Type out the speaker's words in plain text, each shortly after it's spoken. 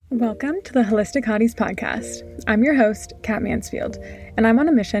Welcome to the Holistic Hotties podcast. I'm your host, Kat Mansfield, and I'm on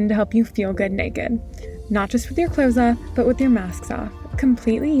a mission to help you feel good naked. Not just with your clothes off, but with your masks off.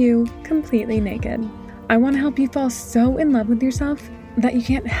 Completely you, completely naked. I want to help you fall so in love with yourself that you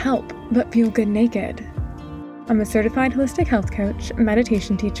can't help but feel good naked. I'm a certified holistic health coach,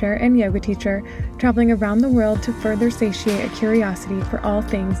 meditation teacher, and yoga teacher, traveling around the world to further satiate a curiosity for all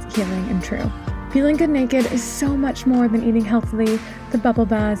things healing and true. Feeling good naked is so much more than eating healthily, the bubble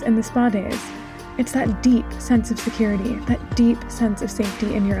baths, and the spa days. It's that deep sense of security, that deep sense of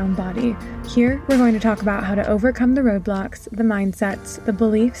safety in your own body. Here, we're going to talk about how to overcome the roadblocks, the mindsets, the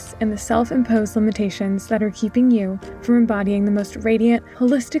beliefs, and the self-imposed limitations that are keeping you from embodying the most radiant,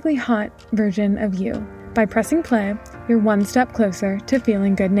 holistically hot version of you. By pressing play, you're one step closer to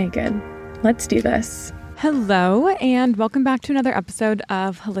feeling good naked. Let's do this. Hello, and welcome back to another episode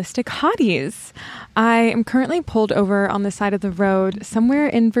of Holistic Hotties. I am currently pulled over on the side of the road somewhere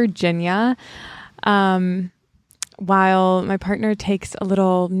in Virginia while my partner takes a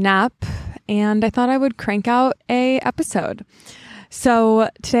little nap, and I thought I would crank out an episode. So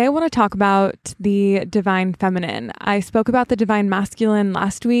today I want to talk about the divine feminine. I spoke about the divine masculine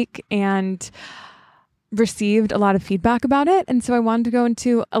last week and received a lot of feedback about it. And so I wanted to go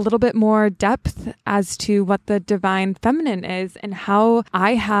into a little bit more depth as to what the divine feminine is and how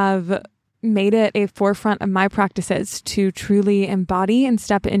I have made it a forefront of my practices to truly embody and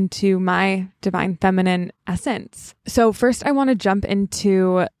step into my divine feminine essence. So first I want to jump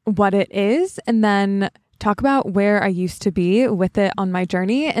into what it is and then talk about where I used to be with it on my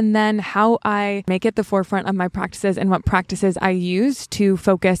journey, and then how I make it the forefront of my practices and what practices I use to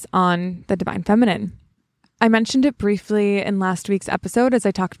focus on the divine feminine. I mentioned it briefly in last week's episode as I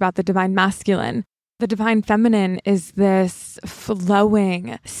talked about the divine masculine. The divine feminine is this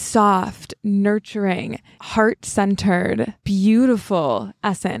flowing, soft, nurturing, heart-centered, beautiful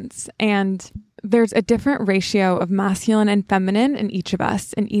essence. And there's a different ratio of masculine and feminine in each of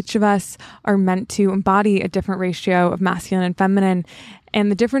us. And each of us are meant to embody a different ratio of masculine and feminine. And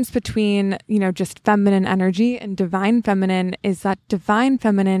the difference between, just feminine energy and divine feminine is that divine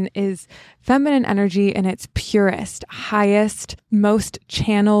feminine is feminine energy in its purest, highest, most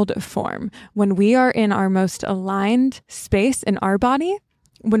channeled form. When we are in our most aligned space in our body,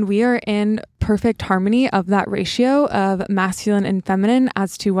 when we are in perfect harmony of that ratio of masculine and feminine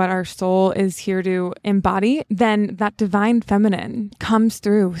as to what our soul is here to embody, then that divine feminine comes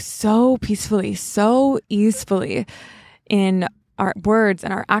through so peacefully, so easily in our words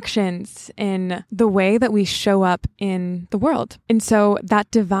and our actions, in the way that we show up in the world. And so that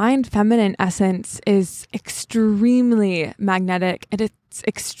divine feminine essence is extremely magnetic, and it's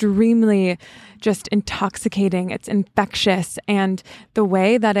extremely just intoxicating. It's infectious. And the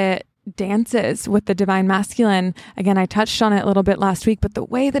way that it dances with the divine masculine, again, I touched on it a little bit last week, but the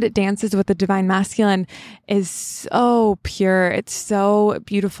way that it dances with the divine masculine is so pure. It's so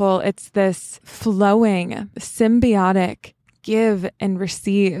beautiful. It's this flowing, symbiotic give and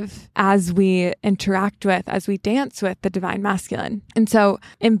receive as we interact with, as we dance with the divine masculine. And so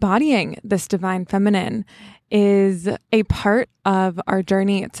embodying this divine feminine is a part of our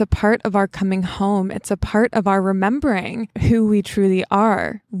journey. It's a part of our coming home. It's a part of our remembering who we truly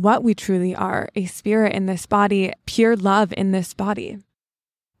are, what we truly are, a spirit in this body, pure love in this body.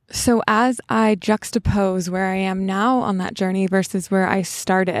 So as I juxtapose where I am now on that journey versus where I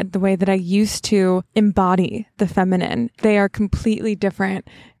started, the way that I used to embody the feminine, they are completely different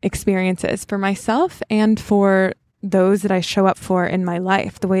experiences for myself and for those that I show up for in my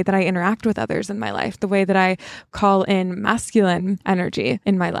life, the way that I interact with others in my life, the way that I call in masculine energy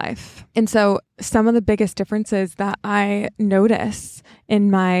in my life. And so some of the biggest differences that I notice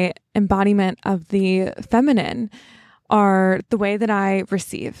in my embodiment of the feminine are the way that I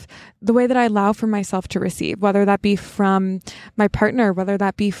receive, the way that I allow for myself to receive, whether that be from my partner, whether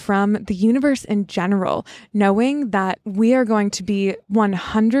that be from the universe in general, knowing that we are going to be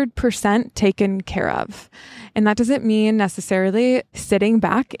 100% taken care of. And that doesn't mean necessarily sitting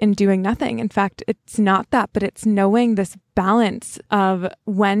back and doing nothing. In fact, it's not that, but it's knowing this balance of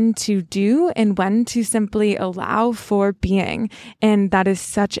when to do and when to simply allow for being. And that is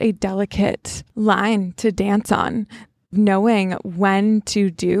such a delicate line to dance on. Knowing when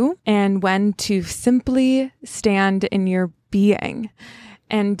to do and when to simply stand in your being.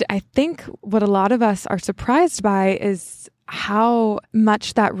 And I think what a lot of us are surprised by is how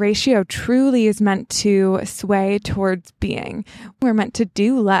much that ratio truly is meant to sway towards being. We're meant to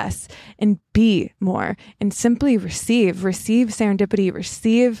do less and be more and simply receive serendipity,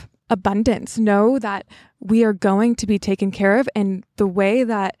 receive abundance. Know that we are going to be taken care of, and the way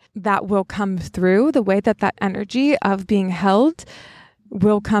that that will come through, the way that that energy of being held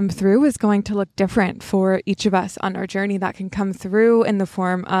will come through is going to look different for each of us on our journey. That can come through in the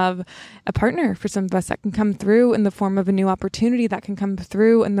form of a partner for some of us, that can come through in the form of a new opportunity, that can come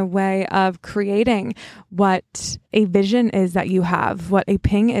through in the way of creating what a vision is that you have, what a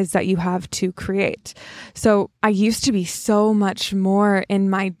ping is that you have to create. So I used to be so much more in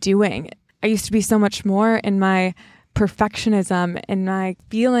my doing. I used to be so much more in my perfectionism and my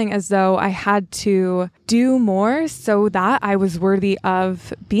feeling as though I had to do more so that I was worthy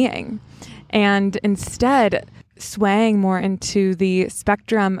of being. And instead, swaying more into the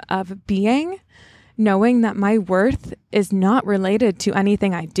spectrum of being, knowing that my worth is not related to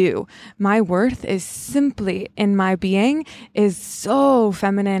anything I do. My worth is simply in my being, is so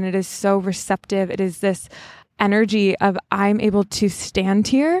feminine. It is so receptive. It is this energy of I'm able to stand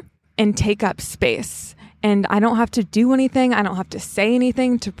here and take up space. And I don't have to do anything. I don't have to say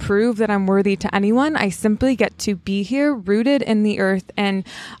anything to prove that I'm worthy to anyone. I simply get to be here, rooted in the earth, and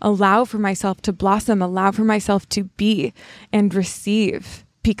allow for myself to blossom, allow for myself to be and receive,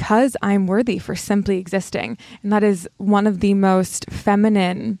 because I'm worthy for simply existing. And that is one of the most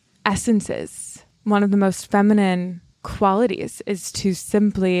feminine essences, one of the most feminine qualities, is to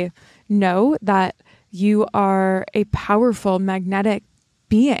simply know that you are a powerful, magnetic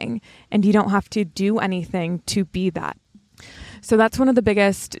being, and you don't have to do anything to be that. So that's one of the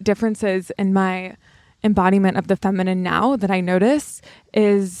biggest differences in my embodiment of the feminine now that I notice,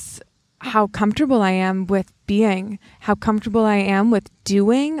 is how comfortable I am with being, how comfortable I am with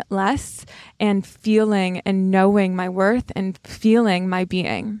doing less and feeling and knowing my worth and feeling my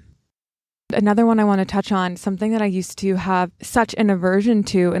being. Another one I want to touch on, something that I used to have such an aversion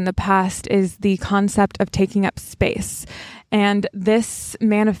to in the past, is the concept of taking up space. And this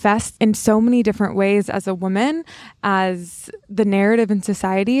manifests in so many different ways as a woman, as the narrative in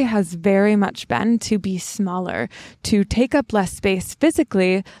society has very much been to be smaller, to take up less space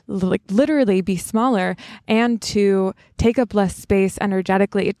physically, like literally be smaller, and to take up less space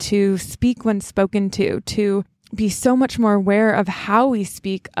energetically, to speak when spoken to be so much more aware of how we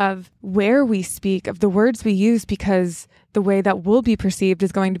speak, of where we speak, of the words we use, because the way that we'll be perceived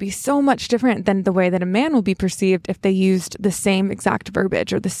is going to be so much different than the way that a man will be perceived if they used the same exact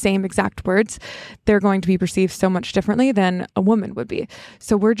verbiage or the same exact words. They're going to be perceived so much differently than a woman would be.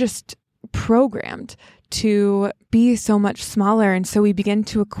 So we're just programmed to be so much smaller. And so we begin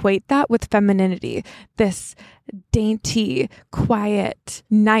to equate that with femininity, this dainty, quiet,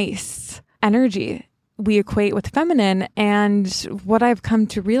 nice energy we equate with feminine. And what I've come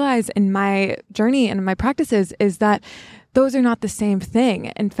to realize in my journey and in my practices is that those are not the same thing.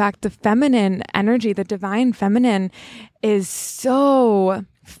 In fact, the feminine energy, the divine feminine, is so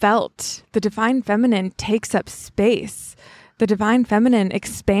felt. The divine feminine takes up space. The divine feminine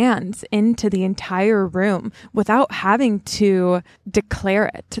expands into the entire room without having to declare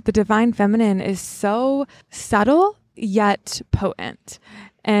it. The divine feminine is so subtle yet potent.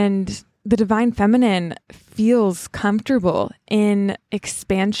 And the divine feminine feels comfortable in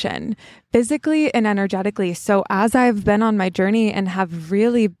expansion, physically and energetically. So as I've been on my journey and have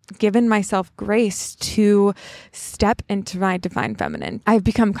really given myself grace to step into my divine feminine, I've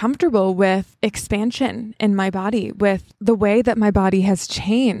become comfortable with expansion in my body, with the way that my body has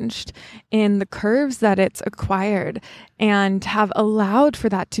changed, in the curves that it's acquired, and have allowed for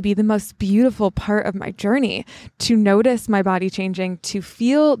that to be the most beautiful part of my journey, to notice my body changing, to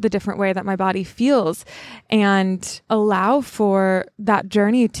feel the different way that my body feels, and allow for that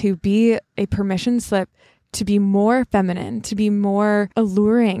journey to be a permission slip to be more feminine, to be more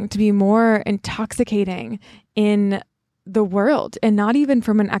alluring, to be more intoxicating in the world. And not even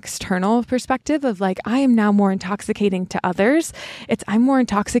from an external perspective of like, I am now more intoxicating to others. It's I'm more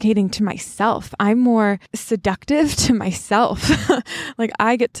intoxicating to myself. I'm more seductive to myself. Like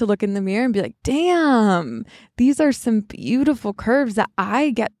I get to look in the mirror and be like, damn, these are some beautiful curves that I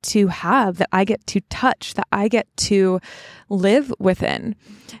get to have, that I get to touch, that I get to live within.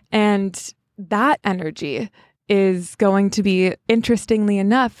 And that energy is going to be, interestingly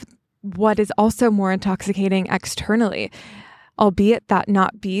enough, what is also more intoxicating externally, albeit that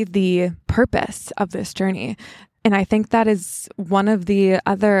not be the purpose of this journey. And I think that is one of the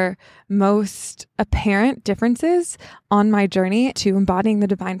other most apparent differences on my journey to embodying the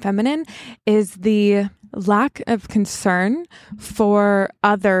divine feminine, is the lack of concern for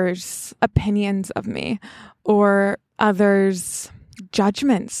others' opinions of me or others'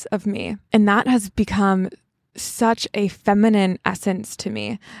 judgments of me. And that has become such a feminine essence to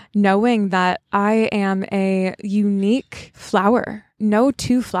me, knowing that I am a unique flower, no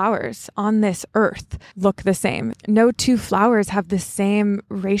two flowers on this earth look the same. No two flowers have the same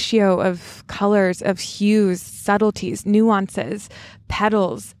ratio of colors, of hues, subtleties, nuances,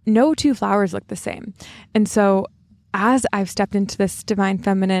 petals. No two flowers look the same. And so as I've stepped into this divine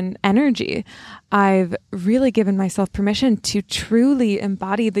feminine energy, I've really given myself permission to truly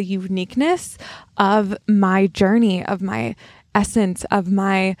embody the uniqueness of my journey, of my essence, of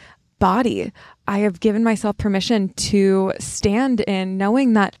my body. I have given myself permission to stand in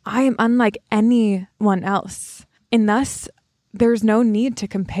knowing that I am unlike anyone else. And thus, there's no need to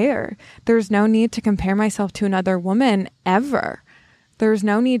compare. There's no need to compare myself to another woman ever. There's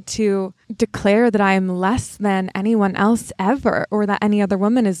no need to declare that I am less than anyone else ever, or that any other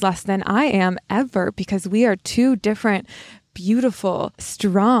woman is less than I am ever, because we are two different, beautiful,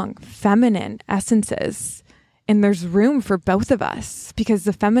 strong, feminine essences. And there's room for both of us, because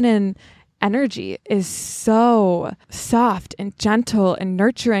the feminine energy is so soft and gentle and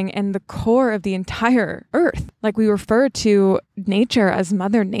nurturing and the core of the entire earth. Like, we refer to nature as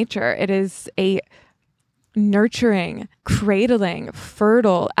Mother Nature. It is a nurturing, cradling,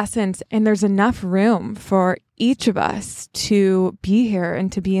 fertile essence. And there's enough room for each of us to be here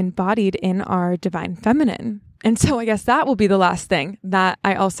and to be embodied in our divine feminine. And so I guess that will be the last thing that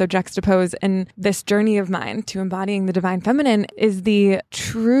I also juxtapose in this journey of mine to embodying the divine feminine is the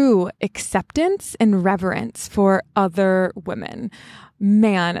true acceptance and reverence for other women.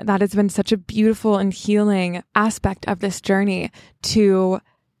 Man, that has been such a beautiful and healing aspect of this journey, to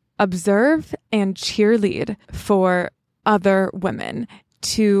observe and cheerlead for other women,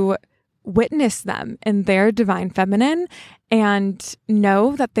 to witness them in their divine feminine and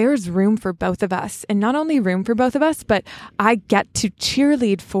know that there's room for both of us. And not only room for both of us, but I get to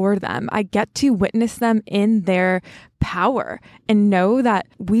cheerlead for them. I get to witness them in their power and know that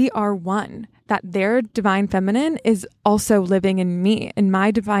we are one, that their divine feminine is also living in me and my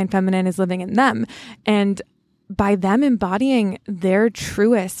divine feminine is living in them. And by them embodying their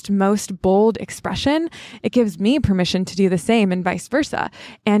truest, most bold expression, it gives me permission to do the same and vice versa.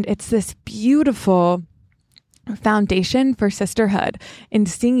 And it's this beautiful foundation for sisterhood in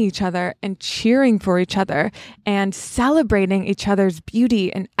seeing each other and cheering for each other and celebrating each other's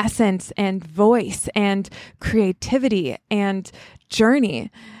beauty and essence and voice and creativity and journey.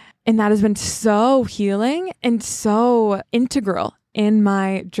 And that has been so healing and so integral in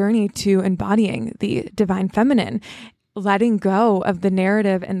my journey to embodying the divine feminine, letting go of the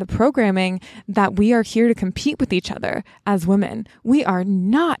narrative and the programming that we are here to compete with each other as women. We are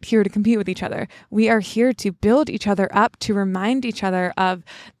not here to compete with each other. We are here to build each other up, to remind each other of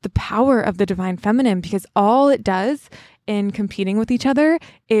the power of the divine feminine, because all it does in competing with each other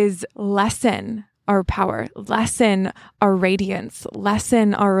is lessen our power, lessen our radiance,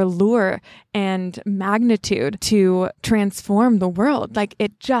 lessen our allure and magnitude to transform the world. Like,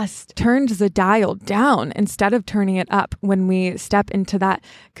 it just turns the dial down instead of turning it up when we step into that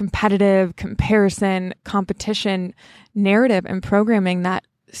competitive comparison, competition narrative and programming that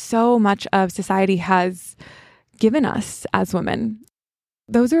so much of society has given us as women.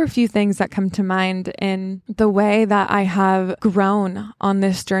 Those are a few things that come to mind in the way that I have grown on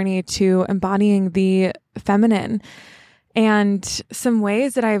this journey to embodying the feminine, and some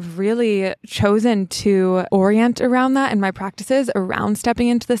ways that I've really chosen to orient around that in my practices around stepping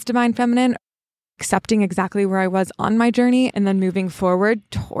into this divine feminine, accepting exactly where I was on my journey and then moving forward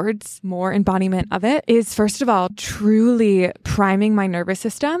towards more embodiment of it is, first of all, truly priming my nervous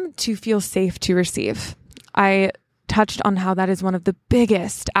system to feel safe to receive. I touched on how that is one of the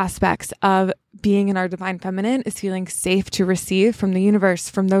biggest aspects of being in our divine feminine, is feeling safe to receive from the universe,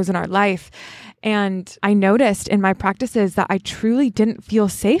 from those in our life. And I noticed in my practices that I truly didn't feel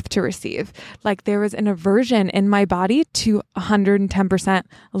safe to receive. Like, there was an aversion in my body to 110%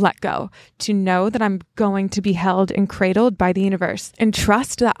 let go, to know that I'm going to be held and cradled by the universe, and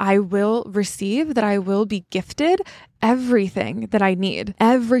trust that I will receive, that I will be gifted everything that I need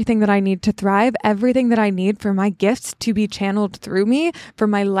to thrive, everything that I need for my gifts to be channeled through me, for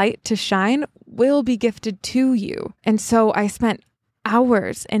my light to shine, will be gifted to you. And so I spent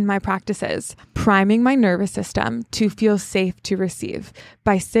hours in my practices priming my nervous system to feel safe to receive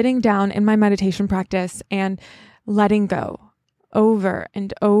by sitting down in my meditation practice and letting go over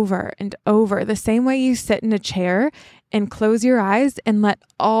and over and over, the same way you sit in a chair and close your eyes and let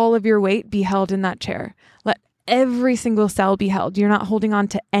all of your weight be held in that chair. Let every single cell be held. You're not holding on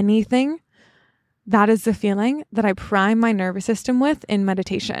to anything. That is the feeling that I prime my nervous system with in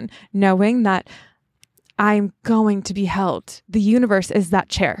meditation, knowing that I'm going to be held. The universe is that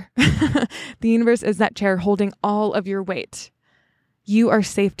chair. The universe is that chair holding all of your weight. you are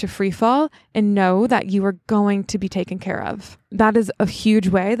safe to free fall and know that you are going to be taken care of. That is a huge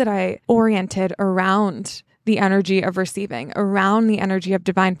way that I oriented around the energy of receiving, around the energy of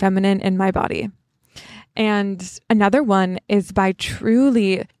divine feminine in my body. And another one is by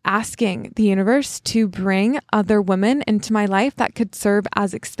truly asking the universe to bring other women into my life that could serve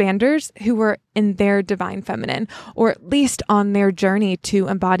as expanders who were in their divine feminine, or at least on their journey to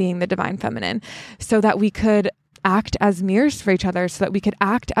embodying the divine feminine, so that we could act as mirrors for each other, so that we could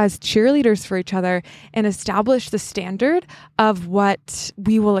act as cheerleaders for each other and establish the standard of what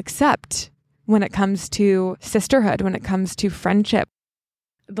we will accept when it comes to sisterhood, when it comes to friendship.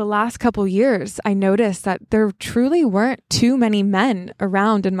 The last couple years, I noticed that there truly weren't too many men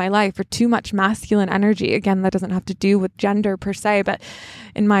around in my life, or too much masculine energy. Again, that doesn't have to do with gender per se, but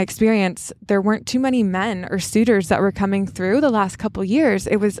in my experience, there weren't too many men or suitors that were coming through the last couple years.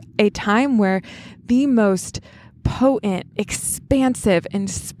 It was a time where the most potent, expansive,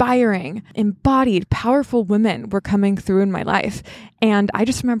 inspiring, embodied, powerful women were coming through in my life. And I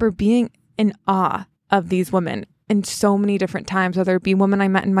just remember being in awe of these women in so many different times, whether it be women I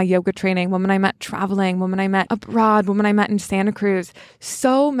met in my yoga training, women I met traveling, women I met abroad, women I met in Santa Cruz.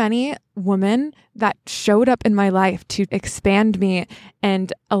 So many women that showed up in my life to expand me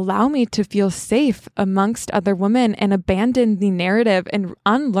and allow me to feel safe amongst other women and abandon the narrative and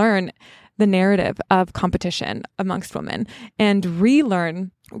unlearn the narrative of competition amongst women and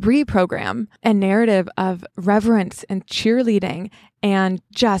reprogram a narrative of reverence and cheerleading and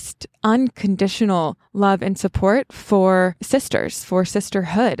just unconditional love and support for sisters, for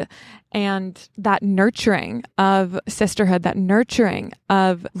sisterhood. And that nurturing of sisterhood, that nurturing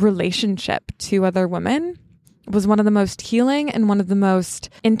of relationship to other women was one of the most healing and one of the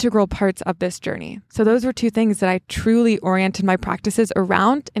most integral parts of this journey. So those were two things that I truly oriented my practices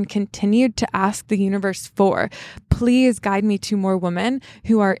around and continued to ask the universe for. Please guide me to more women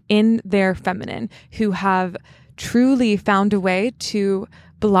who are in their feminine, who have truly found a way to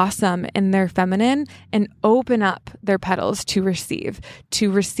blossom in their feminine and open up their petals to receive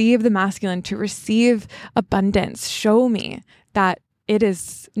the masculine, to receive abundance. Show me that it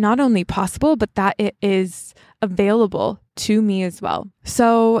is not only possible, but that it is available to me as well.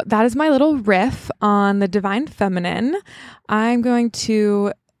 So that is my little riff on the divine feminine. I'm going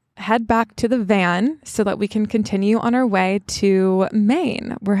to head back to the van so that we can continue on our way to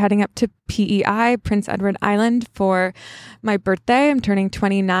Maine. We're heading up to PEI, Prince Edward Island, for my birthday. I'm turning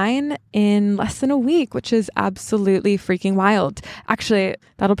 29 in less than a week, which is absolutely freaking wild. Actually,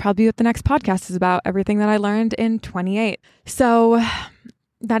 that'll probably be what the next podcast is about, everything that I learned in 28. So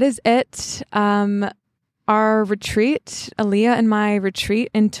that is it. Our retreat, Aaliyah and my retreat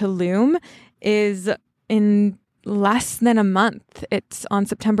in Tulum, is in less than a month. It's on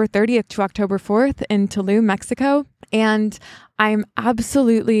September 30th to October 4th in Tulum, Mexico. And I'm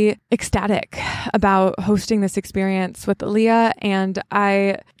absolutely ecstatic about hosting this experience with Aaliyah. And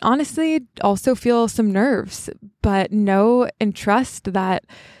I honestly also feel some nerves, but know and trust that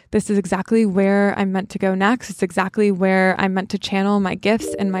this is exactly where I'm meant to go next. It's exactly where I'm meant to channel my gifts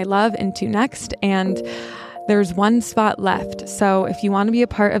and my love into next. And there's one spot left. So if you want to be a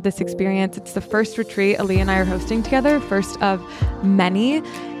part of this experience, it's the first retreat Aaliyah and I are hosting together, first of many.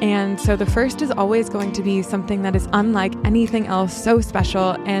 And so the first is always going to be something that is unlike anything else, so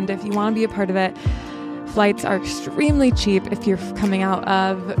special. And if you want to be a part of it, flights are extremely cheap if you're coming out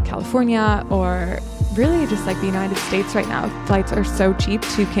of California or really just like the United States right now. Flights are so cheap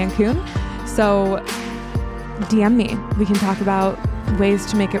to Cancun. So DM me. We can talk about ways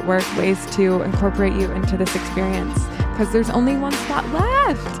to make it work, ways to incorporate you into this experience, because there's only one spot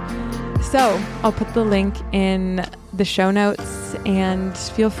left. So I'll put the link in the show notes, and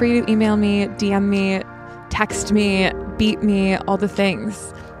feel free to email me, DM me, text me, beat me, all the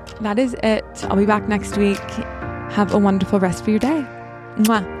things. That is it. I'll be back next week. Have a wonderful rest of your day.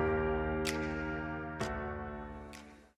 Mwah.